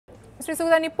ശ്രീ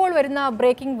സുഗതൻ, ഇപ്പോൾ വരുന്ന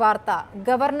ബ്രേക്കിംഗ് വാർത്ത,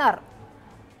 ഗവർണർ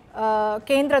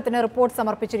കേന്ദ്രത്തിന് റിപ്പോർട്ട്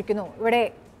സമർപ്പിച്ചിരിക്കുന്നു. ഇവിടെ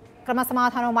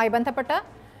ക്രമസമാധാനവുമായി ബന്ധപ്പെട്ട്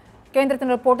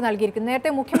കേന്ദ്രത്തിന് റിപ്പോർട്ട് നൽകിയിരിക്കുന്നു.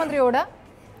 നേരത്തെ മുഖ്യമന്ത്രിയോട്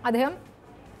അദ്ദേഹം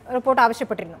റിപ്പോർട്ട്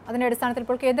ആവശ്യപ്പെട്ടിരുന്നു. അതിൻ്റെ അടിസ്ഥാനത്തിൽ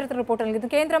ഇപ്പോൾ കേന്ദ്രത്തിന് റിപ്പോർട്ട്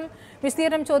നൽകിയിരുന്നു. കേന്ദ്രം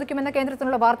വിസ്തീർണം ചോദിക്കുമെന്ന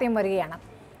കേന്ദ്രത്തിനുള്ള വാർത്തയും വരികയാണ്.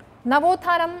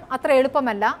 നവോത്ഥാനം അത്ര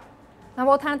എളുപ്പമല്ല,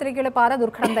 നവോത്ഥാനത്തിലേക്കുള്ള പാത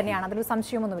ദുർഘടം തന്നെയാണ്, അതിലൊരു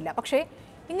സംശയമൊന്നുമില്ല. പക്ഷേ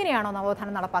ഇങ്ങനെയാണോ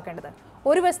നവോത്ഥാനം നടപ്പാക്കേണ്ടത്?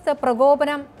 ഒരു വശത്ത്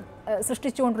പ്രകോപനം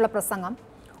സൃഷ്ടിച്ചുകൊണ്ടുള്ള പ്രസംഗം,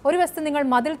 ഒരു വശത്ത് നിങ്ങൾ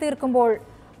മതിൽ തീർക്കുമ്പോൾ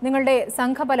നിങ്ങളുടെ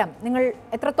സംഘബലം, നിങ്ങൾ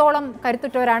എത്രത്തോളം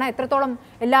കരുത്തുറ്റവരാണ്, എത്രത്തോളം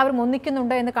എല്ലാവരും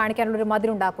ഒന്നിക്കുന്നുണ്ട് എന്ന് കാണിക്കാനുള്ളൊരു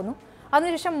മതിലുണ്ടാക്കുന്നു.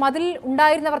 അതിനുശേഷം മതിൽ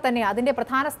ഉണ്ടായിരുന്നവർ തന്നെ, അതിൻ്റെ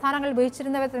പ്രധാന സ്ഥാനങ്ങൾ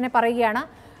വഹിച്ചിരുന്നവർ തന്നെ പറയുകയാണ്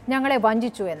ഞങ്ങളെ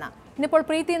വഞ്ചിച്ചു എന്ന്. ഇന്നിപ്പോൾ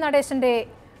പ്രീതി നടേശൻ്റെ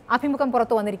അഭിമുഖം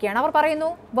പുറത്തു വന്നിരിക്കുകയാണ്. അവർ പറയുന്നു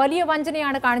വലിയ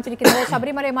വഞ്ചനയാണ് കാണിച്ചിരിക്കുന്നത്,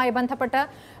 ശബരിമലയുമായി ബന്ധപ്പെട്ട്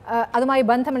അതുമായി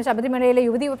ബന്ധമില്ല, ശബരിമലയിലെ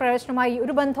യുവതി പ്രവേശനവുമായി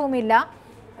ഒരു ബന്ധവുമില്ല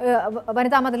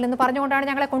വനിതാ മതിൽ എന്ന് പറഞ്ഞുകൊണ്ടാണ്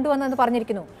ഞങ്ങളെ കൊണ്ടുവന്നതെന്ന്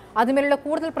പറഞ്ഞിരിക്കുന്നു. അതുമേലുള്ള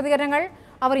കൂടുതൽ പ്രതികരണങ്ങൾ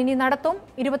അവർ ഇനി നടത്തും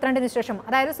 22-ന് ശേഷം,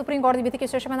 അതായത് സുപ്രീം കോടതി വിധിക്ക്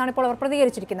ശേഷം എന്നാണ് ഇപ്പോൾ അവർ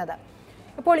പ്രതികരിച്ചിരിക്കുന്നത്.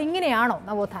 ഇപ്പോൾ ഇങ്ങനെയാണോ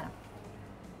നവോത്ഥാനം?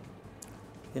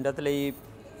 ഇതിൻ്റെ അകത്തിൽ ഈ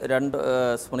രണ്ട്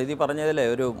സ്മൃതി പറഞ്ഞതിൽ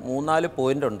ഒരു 3-4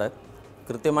 പോയിൻ്റ് ഉണ്ട്.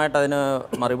 കൃത്യമായിട്ട് അതിന്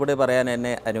മറുപടി പറയാൻ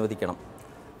എന്നെ അനുവദിക്കണം.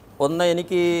 ഒന്ന്,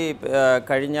 എനിക്ക്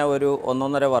കഴിഞ്ഞ ഒരു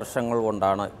 1.5 വർഷങ്ങൾ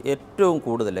കൊണ്ടാണ് ഏറ്റവും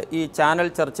കൂടുതൽ ഈ ചാനൽ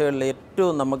ചർച്ചകളിൽ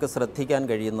ഏറ്റവും നമുക്ക് ശ്രദ്ധിക്കാൻ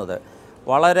കഴിയുന്നത്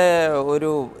വളരെ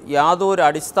യാതൊരു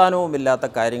അടിസ്ഥാനവുമില്ലാത്ത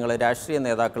കാര്യങ്ങൾ രാഷ്ട്രീയ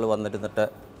നേതാക്കൾ വന്നിരുന്നിട്ട്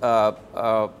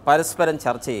പരസ്പരം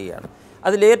ചർച്ച ചെയ്യുകയാണ്.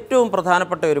 അതിലേറ്റവും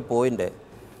പ്രധാനപ്പെട്ട ഒരു പോയിൻ്റ്,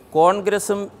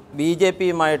 കോൺഗ്രസും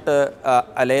BJPയുമായിട്ട്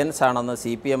അലയൻസ് ആണെന്ന്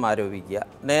CPM ആരോപിക്കുക,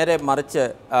 നേരെ മറിച്ച്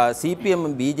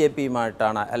CPMും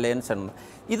BJPയുമായിട്ടാണ് അലയൻസ് എന്ന്.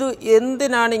 ഇത്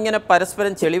എന്തിനാണ് ഇങ്ങനെ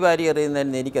പരസ്പരം ചെളിവാരി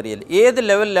എറിയുന്നതെന്ന് എനിക്കറിയില്ല. ഏത്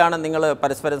ലെവലിലാണ് നിങ്ങൾ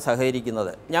പരസ്പരം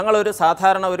സഹകരിക്കുന്നത്? ഞങ്ങളൊരു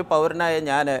സാധാരണ ഒരു പൗരനായ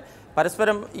ഞാൻ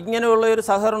പരസ്പരം ഇങ്ങനെയുള്ള ഒരു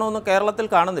സഹകരണമൊന്നും കേരളത്തിൽ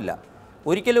കാണുന്നില്ല.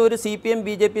 ഒരിക്കലും ഒരു CPM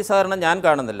BJP സഹകരണം ഞാൻ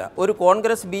കാണുന്നില്ല, ഒരു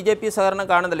കോൺഗ്രസ് BJP സഹകരണം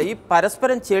കാണുന്നില്ല. ഈ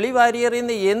പരസ്പരം ചെളി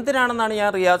വാരിയെറിയുന്ന എന്തിനാണെന്നാണ്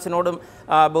ഞാൻ റിയാസിനോടും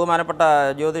ബഹുമാനപ്പെട്ട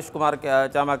ജ്യോതിഷ് കുമാർ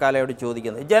ചാമക്കാലയോട്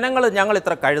ചോദിക്കുന്നത്. ഞങ്ങൾ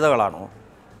ഇത്ര കഴുതകളാണോ?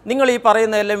 നിങ്ങൾ ഈ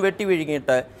പറയുന്നതെല്ലാം വെട്ടി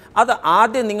വിഴുങ്ങിയിട്ട് അത്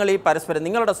ആദ്യം നിങ്ങൾ ഈ പരസ്പരം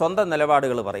നിങ്ങളുടെ സ്വന്തം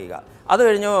നിലപാടുകൾ പറയുക. അത്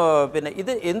കഴിഞ്ഞു പിന്നെ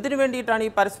ഇത് എന്തിനു വേണ്ടിയിട്ടാണ് ഈ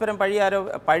പരസ്പരം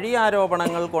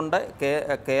പഴിയാരോപണങ്ങൾ കൊണ്ട്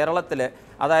കേരളത്തിൽ,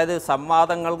 അതായത്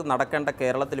സംവാദങ്ങൾ നടക്കേണ്ട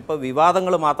കേരളത്തിൽ ഇപ്പോൾ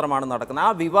വിവാദങ്ങൾ മാത്രമാണ് നടക്കുന്നത്. ആ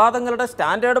വിവാദങ്ങളുടെ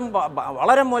സ്റ്റാൻഡേർഡും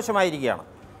വളരെ മോശമായിരിക്കുകയാണ്.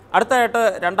 അടുത്തായിട്ട്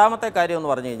രണ്ടാമത്തെ കാര്യം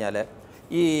എന്ന് പറഞ്ഞു കഴിഞ്ഞാൽ,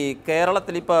 ഈ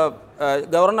കേരളത്തിൽ ഇപ്പോൾ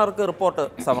ഗവർണർക്ക് റിപ്പോർട്ട്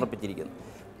സമർപ്പിച്ചിരിക്കുന്നു.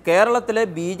 കേരളത്തിലെ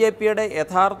BJPയുടെ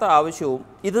യഥാർത്ഥ ആവശ്യവും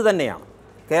ഇത് തന്നെയാണ്.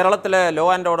 കേരളത്തിലെ ലോ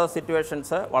ആൻഡ് ഓർഡർ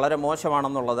സിറ്റുവേഷൻസ് വളരെ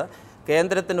മോശമാണെന്നുള്ളത്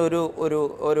കേന്ദ്രത്തിന്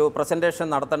ഒരു പ്രസൻറ്റേഷൻ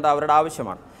നടത്തേണ്ട അവരുടെ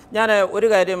ആവശ്യമാണ്. ഞാൻ ഒരു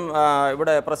കാര്യം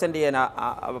ഇവിടെ പ്രസൻറ്റ് ചെയ്യാൻ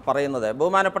പറയുന്നത്,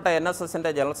 ബഹുമാനപ്പെട്ട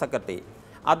NSSൻ്റെ ജനറൽ സെക്രട്ടറി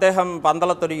അദ്ദേഹം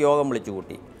പന്തളത്തൊരു യോഗം വിളിച്ചു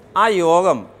കൂട്ടി. ആ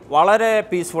യോഗം വളരെ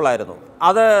പീസ്ഫുള്ളായിരുന്നു.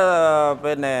 അത്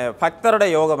പിന്നെ ഭക്തരുടെ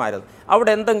യോഗമായിരുന്നു.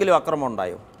 അവിടെ എന്തെങ്കിലും അക്രമം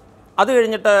ഉണ്ടായോ? അത്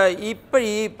കഴിഞ്ഞിട്ട് ഇപ്പോൾ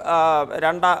ഈ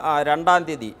 2-ാം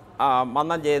തീയതി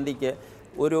മന്നം ജയന്തിക്ക്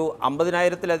ഒരു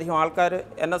 50,000-ത്തിലധികം ആൾക്കാർ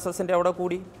NSSൻ്റെ അവിടെ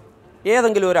കൂടി.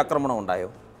 ഏതെങ്കിലും ഒരു ആക്രമണം ഉണ്ടായോ?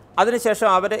 അതിനുശേഷം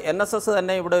അവർ NSS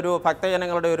തന്നെ ഇവിടെ ഒരു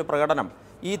ഭക്തജനങ്ങളുടെ ഒരു പ്രകടനം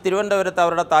ഈ തിരുവനന്തപുരത്ത്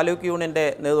അവരുടെ താലൂക്ക് യൂണിയൻ്റെ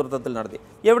നേതൃത്വത്തിൽ നടത്തി.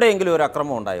 എവിടെയെങ്കിലും ഒരു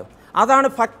അക്രമം ഉണ്ടായോ? അതാണ്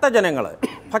ഭക്തജനങ്ങൾ.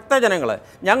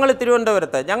 ഞങ്ങൾ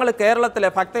തിരുവനന്തപുരത്ത്, ഞങ്ങൾ കേരളത്തിലെ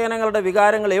ഭക്തജനങ്ങളുടെ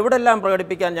വികാരങ്ങൾ എവിടെല്ലാം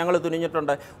പ്രകടിപ്പിക്കാൻ ഞങ്ങൾ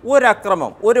തുനിഞ്ഞിട്ടുണ്ട്.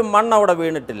 ഒരക്രമം, ഒരു മണ്ണവിടെ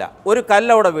വീണിട്ടില്ല, ഒരു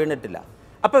കല്ലവിടെ വീണിട്ടില്ല.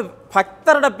 അപ്പോൾ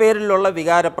ഭക്തരുടെ പേരിലുള്ള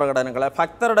വികാര പ്രകടനങ്ങൾ,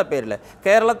 ഭക്തരുടെ പേരിൽ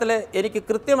കേരളത്തിൽ എനിക്ക്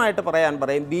കൃത്യമായിട്ട്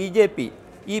പറയും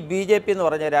BJP എന്ന്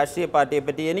പറഞ്ഞ രാഷ്ട്രീയ പാർട്ടിയെ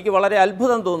പറ്റി എനിക്ക് വളരെ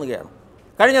അത്ഭുതം തോന്നുകയാണ്.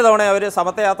 കഴിഞ്ഞ തവണ അവർ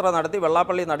സമത്വയാത്ര നടത്തി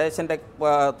വെള്ളാപ്പള്ളി നടേശൻ്റെ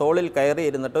തോളിൽ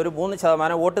കയറിയിരുന്നിട്ട് ഒരു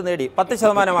 3% വോട്ട് നേടി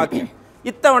 10%ആക്കി.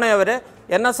 ഇത്തവണ അവർ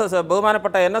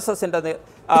ബഹുമാനപ്പെട്ട NSSൻ്റെ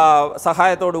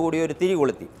സഹായത്തോടു കൂടി ഒരു തിരി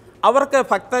കൊളുത്തി. അവർക്ക്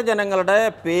ഭക്തജനങ്ങളുടെ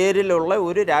പേരിലുള്ള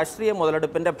ഒരു രാഷ്ട്രീയ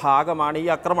മുതലെടുപ്പിൻ്റെ ഭാഗമാണ് ഈ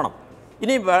ആക്രമണം.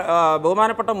 ഇനി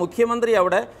ബഹുമാനപ്പെട്ട മുഖ്യമന്ത്രി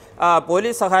അവിടെ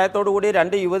പോലീസ് സഹായത്തോടു കൂടി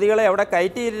 2 യുവതികളെ അവിടെ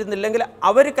കയറ്റിയിരുന്നില്ലെങ്കിൽ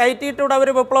അവർ കയറ്റിയിട്ടൂടെ അവർ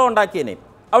വിപ്ലവം ഉണ്ടാക്കിയേനെ,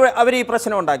 അവർ ഈ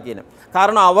പ്രശ്നം ഉണ്ടാക്കിയേനെ.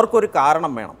 കാരണം അവർക്കൊരു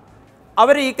കാരണം വേണം.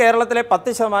 അവർ ഈ കേരളത്തിലെ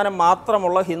 10%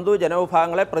 മാത്രമുള്ള ഹിന്ദു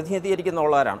ജനവിഭാഗങ്ങളെ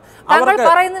പ്രതിനിധീകരിക്കുന്നുള്ളവരാണ്. അവർക്ക്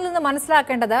പറയുന്നതിൽ നിന്ന്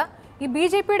മനസ്സിലാക്കേണ്ടത് ഈ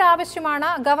BJPയുടെ ആവശ്യമാണ്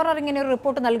ഗവർണർ ഇങ്ങനെ ഒരു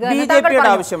റിപ്പോർട്ട് നൽകുക.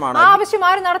 ആവശ്യം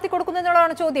ആര് നടത്തി കൊടുക്കുന്നു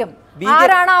എന്നുള്ളതാണ് ചോദ്യം.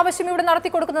 ആരാണ് ആവശ്യം ഇവിടെ നടത്തി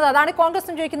കൊടുക്കുന്നത്? അതാണ്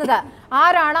കോൺഗ്രസും ചോദിക്കുന്നത്.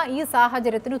 ആരാണ് ഈ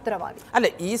സാഹചര്യത്തിന് ഉത്തരവാദി? അല്ല,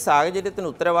 ഈ സാഹചര്യത്തിന്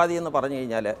ഉത്തരവാദി എന്ന് പറഞ്ഞു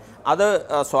കഴിഞ്ഞാൽ അത്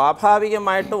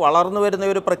സ്വാഭാവികമായിട്ട് വളർന്നു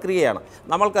വരുന്ന ഒരു പ്രക്രിയയാണ്.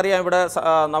 നമ്മൾക്കറിയാം, ഇവിടെ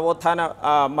നവോത്ഥാന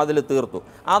മതിൽ തീർത്തു.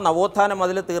 ആ നവോത്ഥാന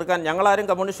മതിൽ തീർക്കാൻ ഞങ്ങളാരും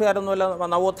കമ്മ്യൂണിസ്റ്റുകാരൊന്നുമല്ല.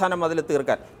 നവോത്ഥാന മതിൽ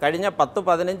തീർക്കാൻ കഴിഞ്ഞ 10,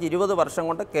 15, 20 വർഷം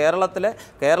കൊണ്ട്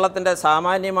കേരളത്തിൻ്റെ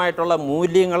സാമാന്യമായിട്ടുള്ള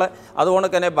മൂല്യങ്ങൾ, അതുകൊണ്ട്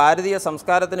തന്നെ ഭാരതീയ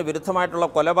സംസ്കാരത്തിന് വിരുദ്ധമായിട്ടുള്ള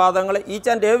കൊലപാതകങ്ങൾ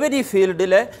ഈച്ച് ആൻഡ് എവരി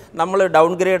ഫീൽഡിൽ നമ്മൾ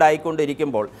ഡൗൺഗ്രേഡ്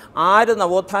ആയിക്കൊണ്ടിരിക്കുമ്പോൾ ആര്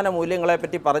നവോത്ഥാന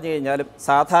മൂല്യങ്ങളെപ്പറ്റി പറഞ്ഞു കഴിഞ്ഞാലും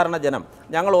സാധാരണ ജനം,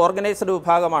 ഞങ്ങൾ ഓർഗനൈസ്ഡ്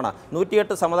വിഭാഗമാണ്,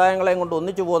 108 സമുദായങ്ങളെയും കൊണ്ട്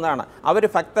ഒന്നിച്ചു പോകുന്നതാണ്, അവർ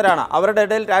ഭക്തരാണ്, അവരുടെ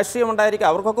ഇടയിൽ രാഷ്ട്രീയമുണ്ടായിരിക്കും,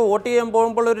 അവർക്കൊക്കെ വോട്ട് ചെയ്യാൻ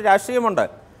പോകുമ്പോൾ ഒരു രാഷ്ട്രീയമുണ്ട്.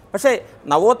 പക്ഷേ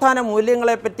നവോത്ഥാന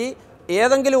മൂല്യങ്ങളെപ്പറ്റി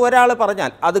ഏതെങ്കിലും ഒരാൾ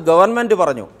പറഞ്ഞാൽ അത് ഗവൺമെൻറ്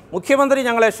പറഞ്ഞു, മുഖ്യമന്ത്രി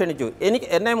ഞങ്ങളെ ക്ഷണിച്ചു,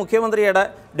 എന്നെ മുഖ്യമന്ത്രിയുടെ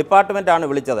ഡിപ്പാർട്ട്മെൻറ്റാണ്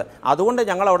വിളിച്ചത്, അതുകൊണ്ട്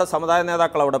ഞങ്ങളവിടെ സമുദായ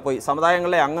നേതാക്കൾ അവിടെ പോയി,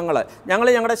 സമുദായങ്ങളിലെ അംഗങ്ങൾ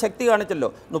ഞങ്ങളുടെ ശക്തി കാണിച്ചല്ലോ.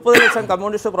 30 ലക്ഷം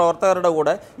കമ്മ്യൂണിസ്റ്റ് പ്രവർത്തകരുടെ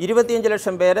കൂടെ 25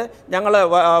 ലക്ഷം പേര് ഞങ്ങൾ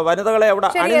വനിതകളെ അവിടെ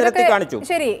അണിനിരത്തി കാണിച്ചു.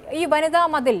 ശരി, ഈ വനിതാ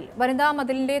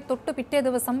മതിലിൻ്റെ തൊട്ട് പിറ്റേ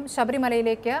ദിവസം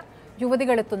ശബരിമലയിലേക്ക്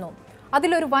യുവതികൾ എത്തുന്നു,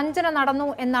 അതിലൊരു വഞ്ചന നടന്നു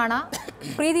എന്നാണ്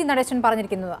പ്രീതി നടേശൻ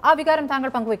പറഞ്ഞിരിക്കുന്നത്. ആ വികാരം താങ്കൾ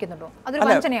പങ്കുവെക്കുന്നുണ്ടോ? അതൊരു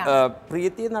വഞ്ചനയാണ്.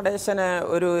 പ്രീതി നടേശന്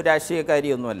ഒരു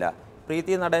രാഷ്ട്രീയക്കാരിയൊന്നുമല്ല.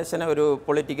 പ്രീതി നടേശന് ഒരു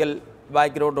പൊളിറ്റിക്കൽ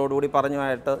ബാക്ക്ഗ്രൗണ്ടോടുകൂടി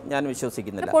പറഞ്ഞുമായിട്ട് ഞാൻ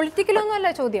വിശ്വസിക്കുന്നില്ല. പൊളിറ്റിക്കലൊന്നുമല്ല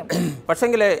ചോദ്യം.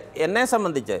 പക്ഷെങ്കിൽ എന്നെ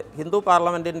സംബന്ധിച്ച് ഹിന്ദു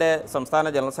പാർലമെൻറ്റിൻ്റെ സംസ്ഥാന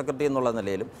ജനറൽ സെക്രട്ടറി എന്നുള്ള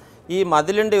നിലയിലും ഈ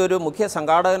മതിലിൻ്റെ ഒരു മുഖ്യ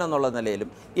സംഘാടകൻ എന്നുള്ള നിലയിലും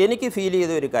എനിക്ക് ഫീൽ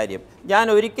ചെയ്ത ഒരു കാര്യം, ഞാൻ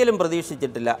ഒരിക്കലും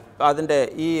പ്രതീക്ഷിച്ചിട്ടില്ല അതിൻ്റെ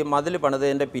ഈ മതിൽ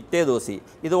പണിതതിൻ്റെ പിറ്റേ ദിവസം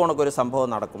ഇതുകൊണ്ടൊരു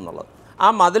സംഭവം നടക്കും എന്നുള്ളത്. ആ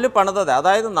മതിൽ പണിതത്,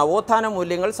 അതായത് നവോത്ഥാന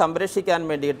മൂല്യങ്ങൾ സംരക്ഷിക്കാൻ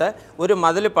വേണ്ടിയിട്ട് ഒരു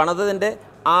മതിൽ പണിതതിൻ്റെ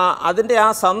അതിൻ്റെ ആ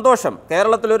സന്തോഷം,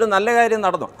 കേരളത്തിലൊരു നല്ല കാര്യം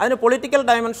നടന്നു, അതിന് പൊളിറ്റിക്കൽ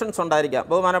ഡയമെൻഷൻസ് ഉണ്ടായിരിക്കാം.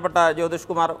 ബഹുമാനപ്പെട്ട ജ്യോതിഷ്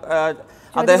കുമാർ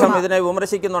അദ്ദേഹം ഇതിനെ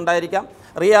വിമർശിക്കുന്നുണ്ടായിരിക്കാം,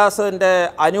 റിയാസിൻ്റെ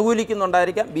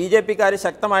അനുകൂലിക്കുന്നുണ്ടായിരിക്കാം, BJP-ക്കാർ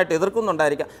ശക്തമായിട്ട്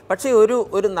എതിർക്കുന്നുണ്ടായിരിക്കാം. പക്ഷേ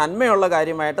ഒരു നന്മയുള്ള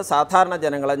കാര്യമായിട്ട് സാധാരണ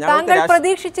ജനങ്ങളെ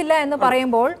പ്രതീക്ഷിച്ചില്ല എന്ന്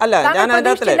പറയുമ്പോൾ അല്ല, ഞാൻ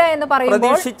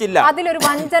പ്രതീക്ഷിച്ചില്ല, അതിലൊരു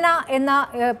വഞ്ചന എന്ന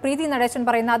പ്രീതി നടേശൻ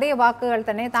പറയുന്ന അതേ വാക്കുകൾ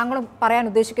തന്നെ താങ്കളും പറയാൻ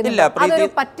ഉദ്ദേശിക്കുന്നില്ല. ഇല്ല,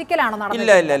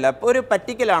 ഒരു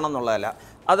പറ്റിക്കലാണെന്നുള്ളതല്ല,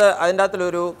 അത് അതിൻ്റെ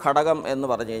അകത്തിലൊരു ഘടകം എന്ന്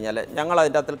പറഞ്ഞു കഴിഞ്ഞാൽ ഞങ്ങൾ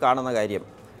അതിൻ്റെ അകത്തിൽ കാണുന്ന കാര്യം,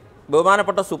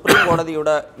 ബഹുമാനപ്പെട്ട സുപ്രീം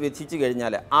കോടതിയുടെ വിധിച്ചു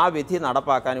കഴിഞ്ഞാൽ ആ വിധി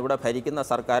നടപ്പാക്കാൻ ഇവിടെ ഭരിക്കുന്ന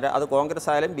സർക്കാർ, അത് കോൺഗ്രസ്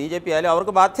ആയാലും BJP ആയാലും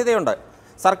അവർക്ക് ബാധ്യതയുണ്ട്.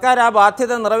 സർക്കാർ ആ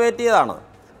ബാധ്യത നിറവേറ്റിയതാണ്.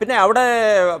 പിന്നെ അവിടെ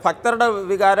ഭക്തരുടെ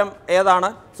വികാരം ഏതാണ്,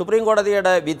 സുപ്രീം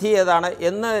കോടതിയുടെ വിധി ഏതാണ്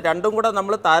എന്ന് രണ്ടും കൂടെ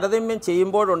നമ്മൾ താരതമ്യം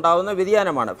ചെയ്യുമ്പോഴുണ്ടാകുന്ന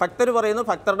വ്യതിയാനമാണ്. ഭക്തർ പറയുന്നു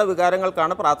ഭക്തരുടെ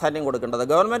വികാരങ്ങൾക്കാണ് പ്രാധാന്യം കൊടുക്കേണ്ടത്,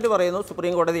 ഗവൺമെൻറ് പറയുന്നു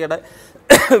സുപ്രീം കോടതിയുടെ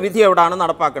വിധി എവിടെയാണ്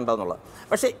നടപ്പാക്കേണ്ടതെന്നുള്ളത്.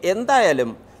 പക്ഷേ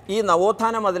എന്തായാലും ഈ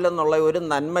നവോത്ഥാന മതിലെന്നുള്ള ഒരു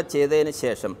നന്മ ചെയ്തതിന്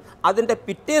ശേഷം അതിൻ്റെ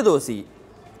പിറ്റേ ദിവസം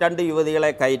 2 യുവതികളെ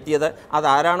കയറ്റിയത്,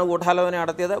 അതാരാണ് ഗൂഢാലോചന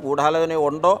നടത്തിയത്, ഗൂഢാലോചന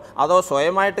ഉണ്ടോ അതോ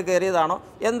സ്വയമായിട്ട് കയറിയതാണോ,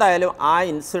 എന്തായാലും ആ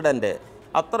ഇൻസിഡൻറ്റ്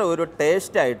അത്ര ഒരു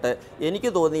ടേസ്റ്റായിട്ട് എനിക്ക്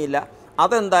തോന്നിയില്ല.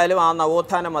 അതെന്തായാലും ആ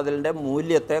നവോത്ഥാന മതിലിൻ്റെ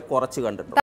മൂല്യത്തെ കുറച്ച് കണ്ടിട്ടുണ്ട്.